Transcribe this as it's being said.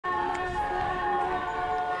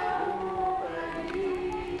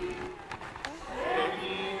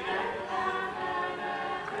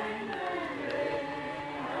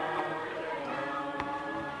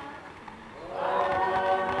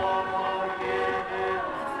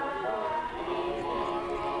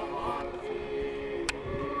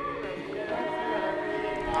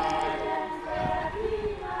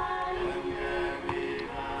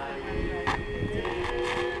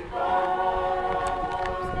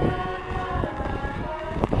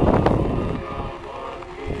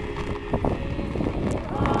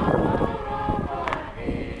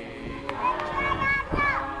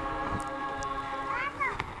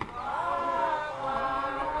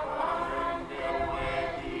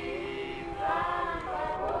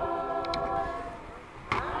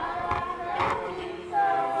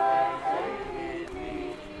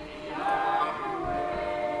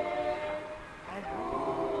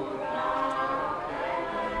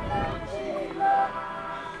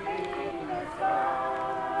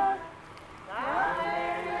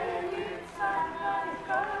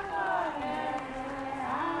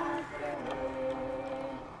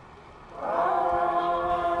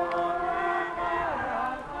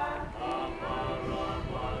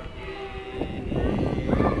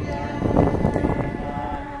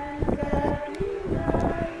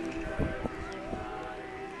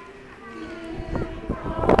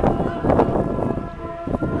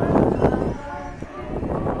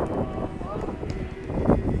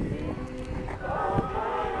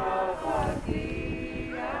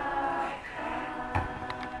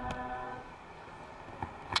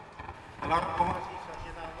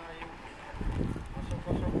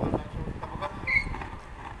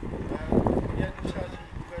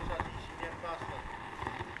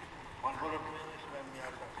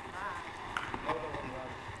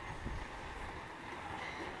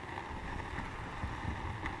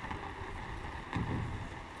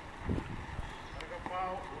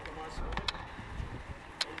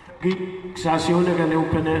Sasione che ne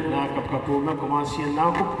upene na kapkapuma koausoan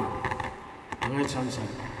na kupu. Angat sansan.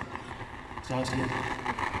 Sasione.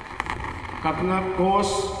 Kapna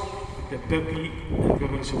kos the pepi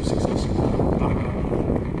and so successful. Parka.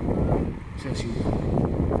 Sasione.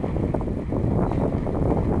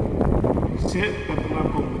 Se kapna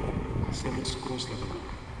kum semis kos la.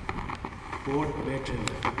 Port better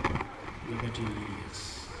negative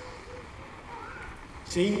areas.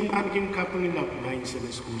 Saying angkin kapang lap nine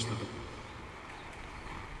semis kos la.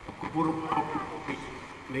 Puro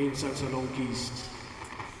main sa Salongkis.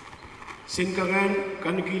 Singkaran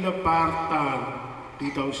kanukila partan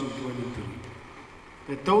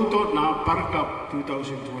 2023. The total na parkap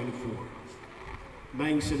 2024.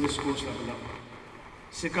 Main semis kos la.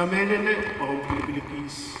 Si kamelene pang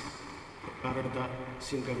Pilipis para da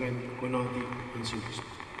singkaran konati ang simpis.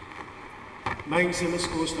 Main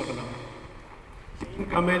semis kos la.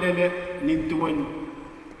 Kamelene nintuan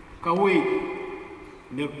kawit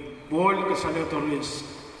ne bol kasalatoris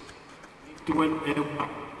tuan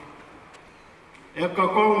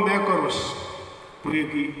ekakong mekoros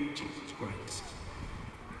puegi Jesus Christ.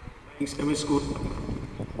 Maing semis kos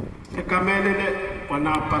ne kamelene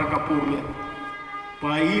panapar kapule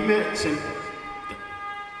paime sen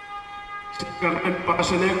sekarang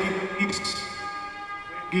pasaneki is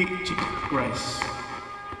Jesus Christ.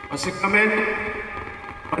 Asik kamen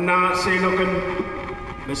pana selokan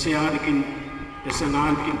nasihanikin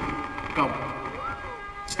nasanahankin kau.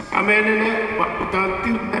 Sekamene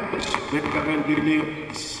pakutantin merekakan diri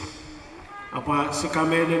apa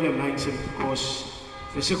sekamene main sen kos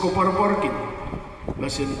sekoporporkin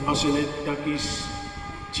masin asenet takis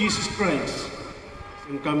Jesus Christ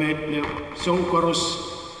en kamene song koros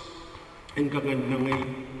en kagan nangai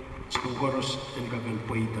song koros en kagan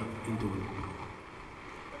poita indun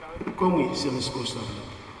komi semes kos la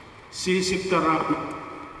sisip tara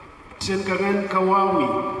sen kagan kawawi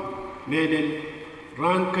melen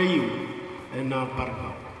ran kayu na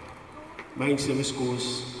parka main semes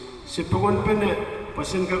kos sepagon pene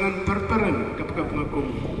pasen kagan perperan kapkap ngakom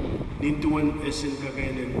nintuan esen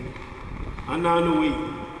kaganen ananui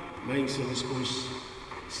main semes kos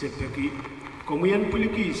sepeki komian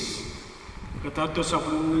pulikis katato sa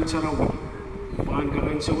pungin sarawi pahan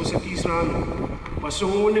kagan sa kisrano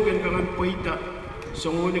pasunguni kan kagan poita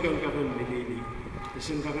sunguni kan kagan milili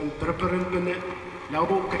esen kagan perperan pene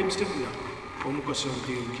labo kaim sebla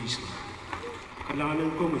umukasorti yung kisla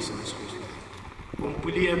kalanan ko may semes kos la kung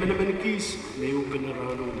puli naman kis na yung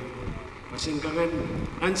pinarano pasen kagan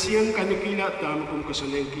ansiyang kanukila tama kung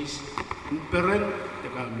kasanang kis peran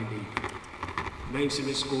takamili na yung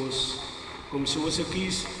semes kos kung suwa sa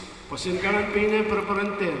kis pasen kagan pinay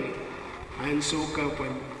preparanteri ayan suka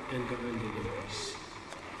pan and kagan din kis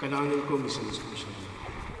kalanan ko may semes kos la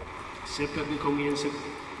sepat ni kumiyan sa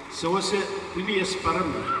suwa sa pili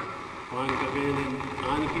esparami pahan kaganan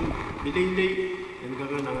anikin bilay and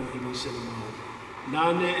kagan ang tinisa ng mga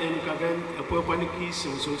nane and kagan apo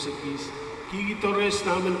panikis ang sa kis kikitores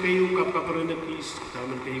naman kayo kapkaparanakis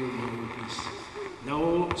naman kayo mga kis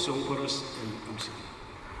now song koros and kumsi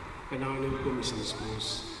kananan ko misas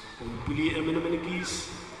kos kung pili naman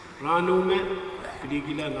kis rano me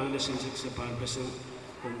piligila nana sinsak sa palbasan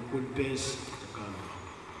kung kulpes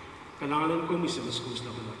kananan ko misas kos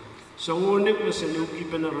na pala so ngunik na sa lugi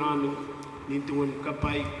pa na rano nintuan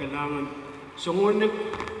kapay kalangan so ngunik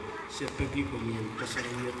sa pagi ko niyan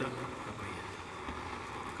kasaranyata kapayan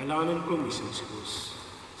kalangan ko misas kos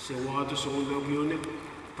sa wato sa ulang yunik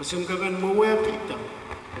pasangkagan mawapita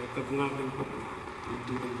kaya kagungagan ko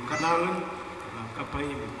nintuan kalangan kapay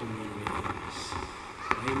ang tumingin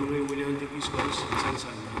ay mga iwalihan tikis kos isang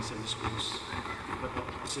sana isang kos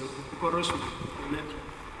sa koros na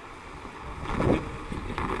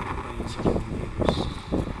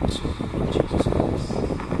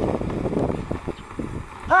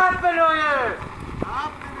Happy New Year!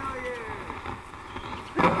 Happy New Year!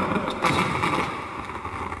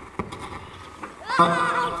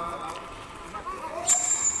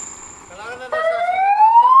 Kailangan na nasa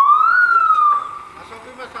nasabi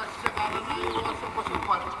mo sa sisakalan na iwas sa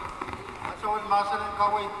pasupan. Nasawan masa ng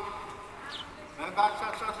kawin.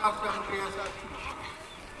 Nagkasasasas ng kriyasas.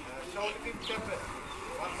 So, keep separate.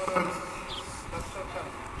 One more. That's okay.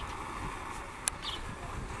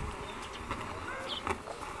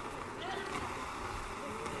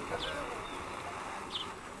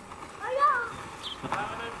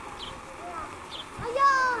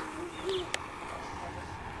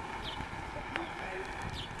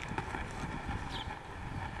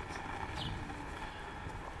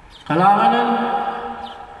 Kalanganan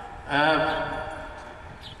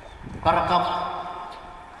parakap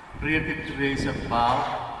related to raise of bow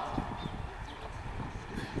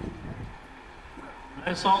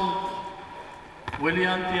Esong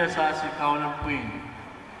William Tia Sasi Kaunan Queen.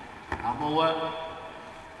 Amawa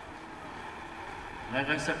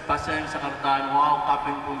Nagan sa paseng sa kartaan, wow,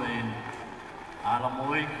 kapin kumain. Alam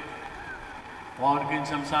mo eh, wow, naging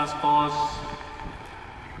samsas pos,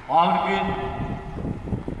 wow, naging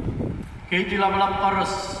kaiti labalap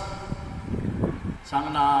paras,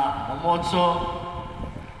 sang na mamotso,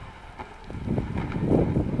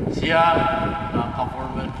 siya na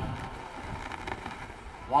ka-format.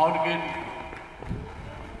 Wow, naging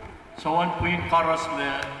sawan queen paras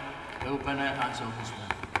me, eupen na hansa kusma.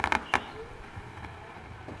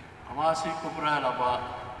 Ama si kubra laba,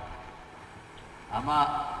 ama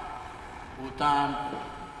utan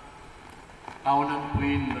kaunan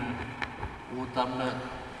queen utam na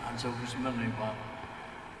ansa gusman ni pa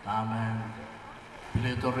tamen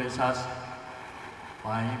pilito resas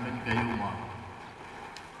pahimen kayo ma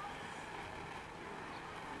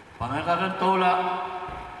pangakakan tola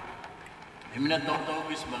imina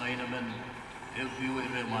tawis mga inaman elpiu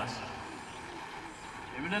remas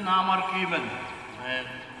imina namar kiman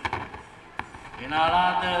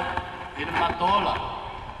inalada inmatola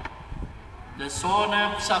the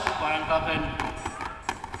sone sak pangkakan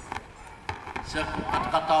sak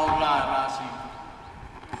kataula rasi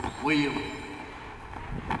wiyu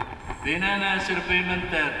binana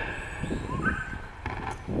sirpimenter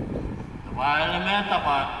while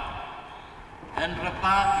metapa and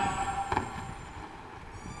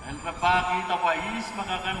rapaki tapa is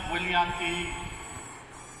makakan Willianti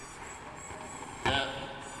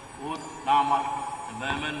ut nama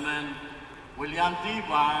teman-teman Willianti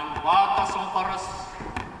ban bata song paras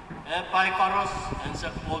pai karos en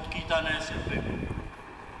sekpot kita na sepe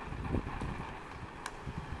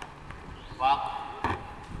bak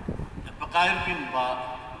epakair pin ba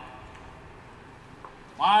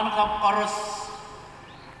man ka paras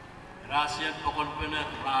rasyat pokon pena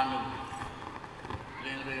ranu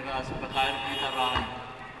len ras pakair kita ran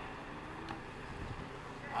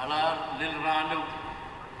ala lil ranu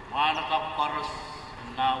mana ka paras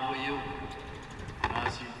na wayo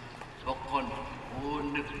nasi pokon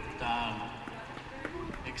unik dan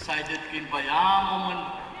excited kin bayaman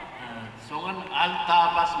songan alta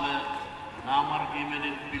pas me namar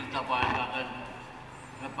gimenin pilta bayakan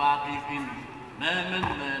napaki kin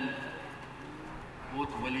men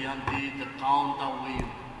ut Willianti the count away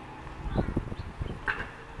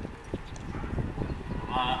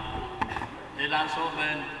elan so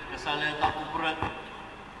men kasaleta kubrat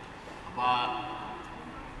ba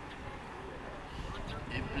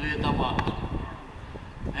ipleta ba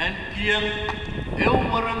en kiang eu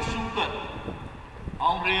marang suka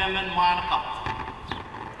ang riamen manaka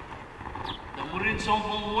the murid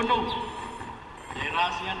sompong uno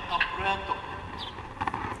derasian kapreto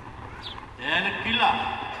dan kila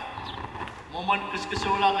momen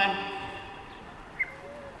kesulakan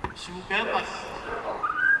suka pas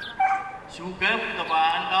suka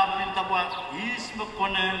tabaan kapin taba is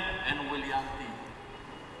makonen en Willianti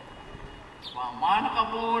mana ka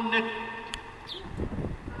bonek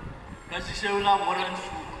kasi seula waran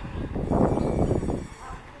su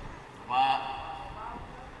ba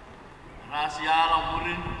rasia la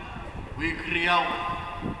murin wi kriau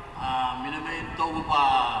miname to ba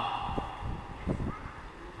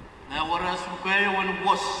na wara su kay wan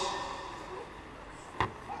bos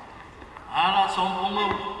ala sompongo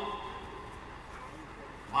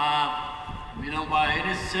ba minam ba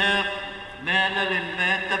ini se menalin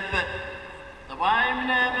metape tabay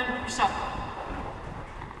minamen pusat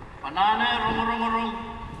panane rong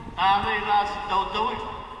tame ras daw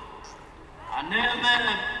ane men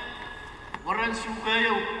waran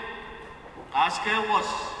sukayo aske was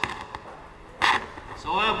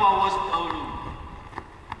so ba was paulu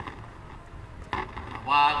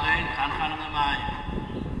wagain kan ngamay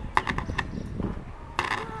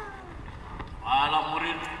ala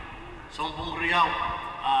murid sompong riau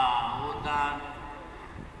hutan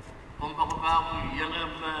pampakupaku yang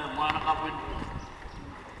mana kapit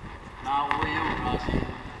na wayo kasi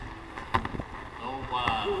ba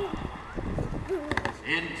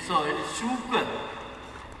in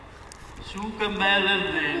suka melon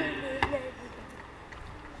din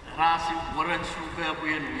rasi waran suka po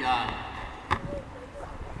yan biyan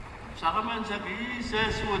saka man sa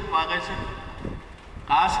suot bagay sa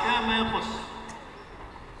kaska mekos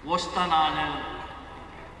wasta nanen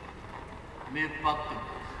may pakto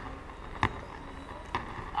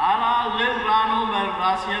ala lil rano mer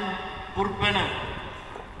rasian purpena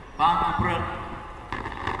pangkupret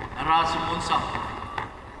rasi munsa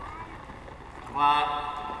wa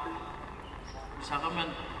saka man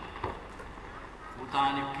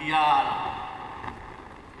utani kial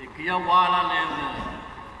Ikia wala nene.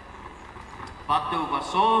 Patu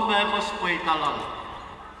baso me ko spui talal.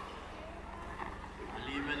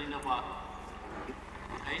 Alime ni na ba.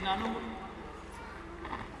 Ay nanu.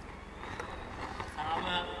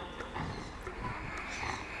 Sama.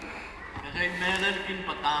 Kaya meron kin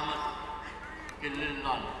patamat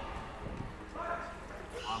kililal.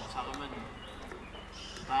 Ang sakaman.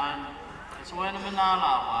 Tan sesuai naman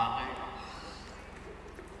nala pa kay.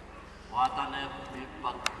 Watan na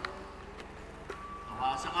ipak.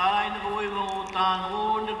 Sekarang ini kau mau utang,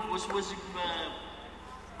 nagpuswasig na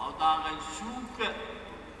utangan suka,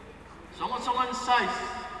 songan size,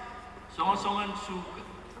 songan suka.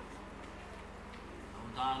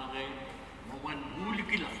 Utangan kayo, mawan huli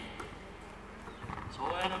kila. So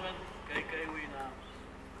ano naman kay na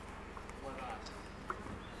waras.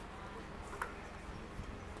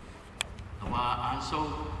 Tama anso,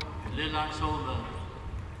 lilang so na.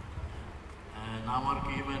 Namar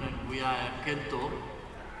kiman and we are kento.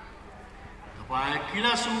 Tapay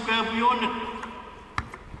kila suka beyond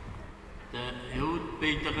the youth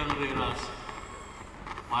pay takang reras.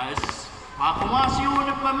 Pais makumasi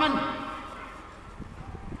unik paman.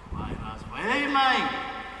 Pais pay may.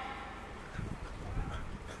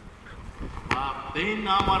 Pay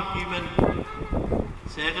namar kiman.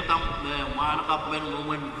 Saya ketam malakap men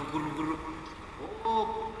momen guru.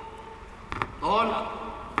 Oh, tol.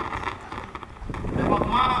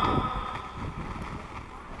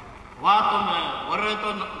 Wato na, warato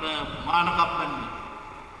na manakapan na.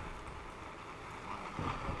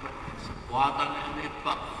 Watan na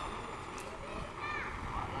nipa.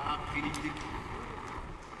 Wala kinitig.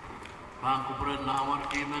 Bangkupran na amar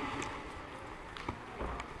kiman.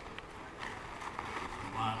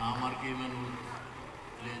 Amar kiman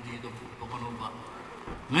le dito pukano ba.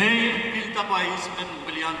 Ngayon, pilta pa isman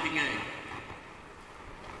balianti ngayon.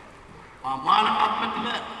 Manakapan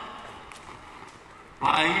na.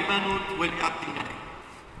 Paimanut wali atingay.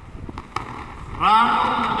 Rano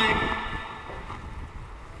nagay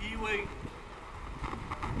kiway.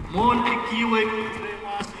 Mole kiway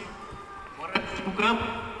kremasi. Warat sugam.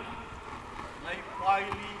 Ngay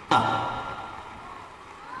pailita.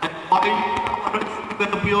 At pailita warat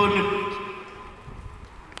sugam yun.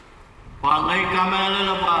 Pangay kamala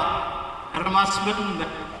na ba? Hermasman na.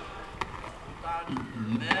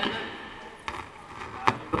 Mela.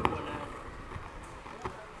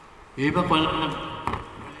 Iba pala ng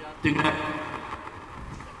tingnan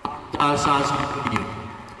sa iyo.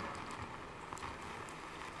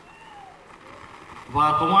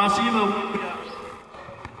 Wa kumasi mo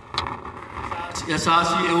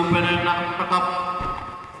sasi e upena na pakap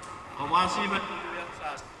kumasi mo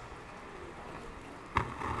sasi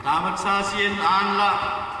tamat sasiin anla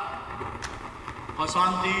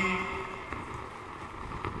kasanti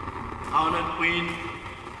aunan queen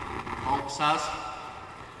oksas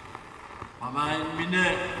Mamain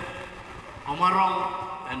bine, omarong,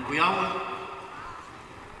 and buyaw.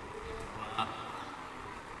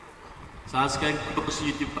 Saskay ko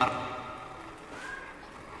City Park.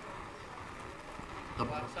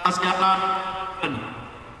 Saskay na.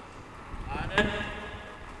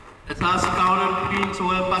 Saskay na pin so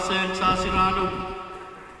pasen sa sirano.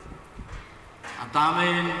 At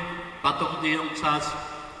amin patok diyong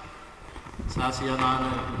sasyanan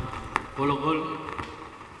kulong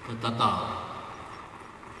Tata.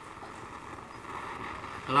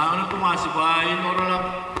 Kailangan na kumasibahin o lang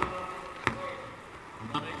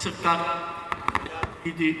nag-exekat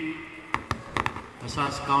hindi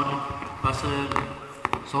asas kawan pasal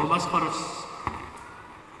somas paros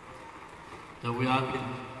dawiakin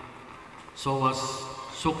sowas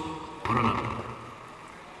suk o lang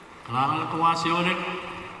kailangan na kumasibahin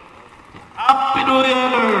Happy New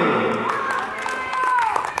Year!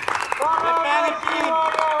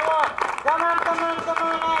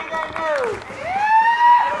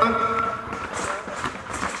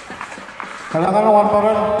 Kailangan ng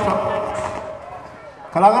warparan.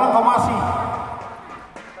 Kailangan ng kamasi.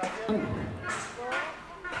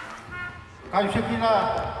 Kayo siya kila.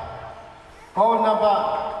 Kaon na ba?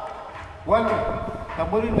 Walo.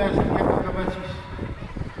 Taburin na siya kaya pagkabasis.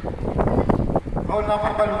 Kaon na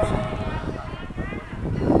ba kalusi?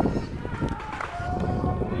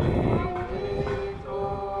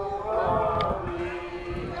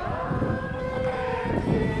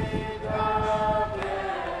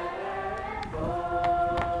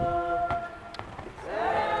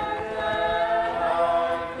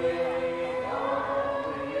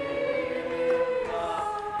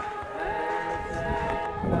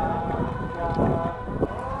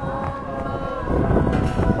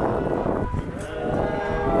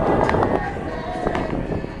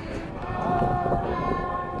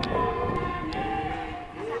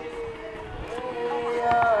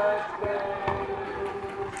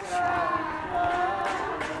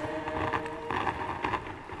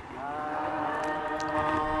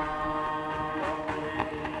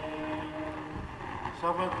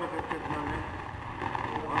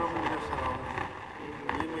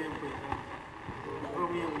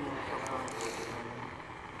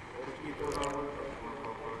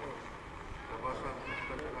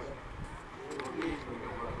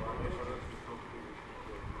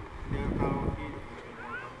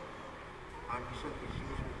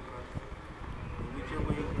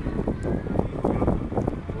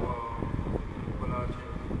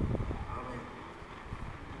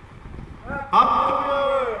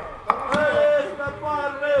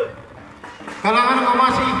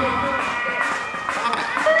 wasi.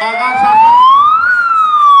 Akan sa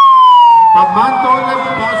pagmanto na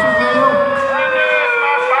pasok kayo.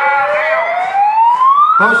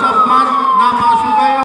 Kausap man na pasok